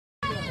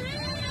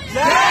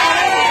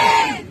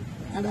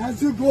And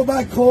as you go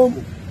back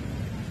home,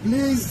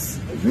 please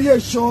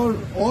reassure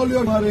all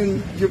your who are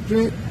in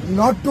Ukraine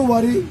not to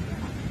worry.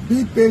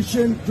 Be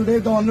patient. Today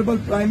the Honorable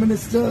Prime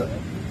Minister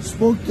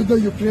spoke to the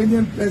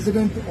Ukrainian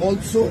President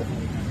also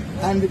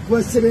and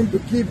requested him to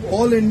keep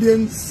all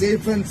Indians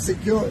safe and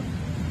secure,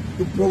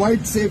 to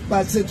provide safe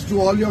passage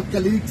to all your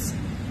colleagues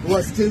who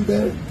are still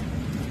there.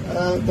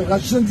 The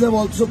Russians have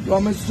also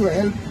promised to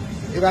help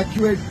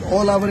evacuate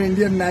all our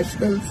Indian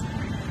nationals.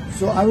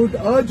 So I would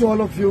urge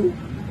all of you,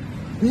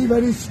 be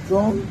very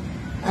strong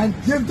and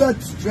give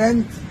that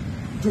strength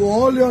to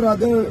all your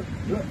other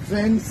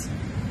friends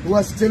who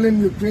are still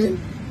in Ukraine.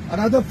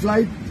 Another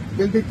flight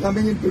will be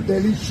coming into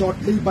Delhi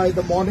shortly by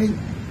the morning,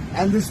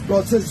 and this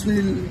process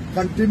will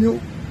continue.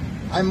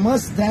 I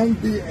must thank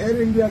the Air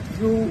India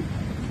crew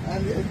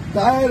and the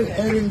entire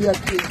Air India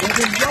team.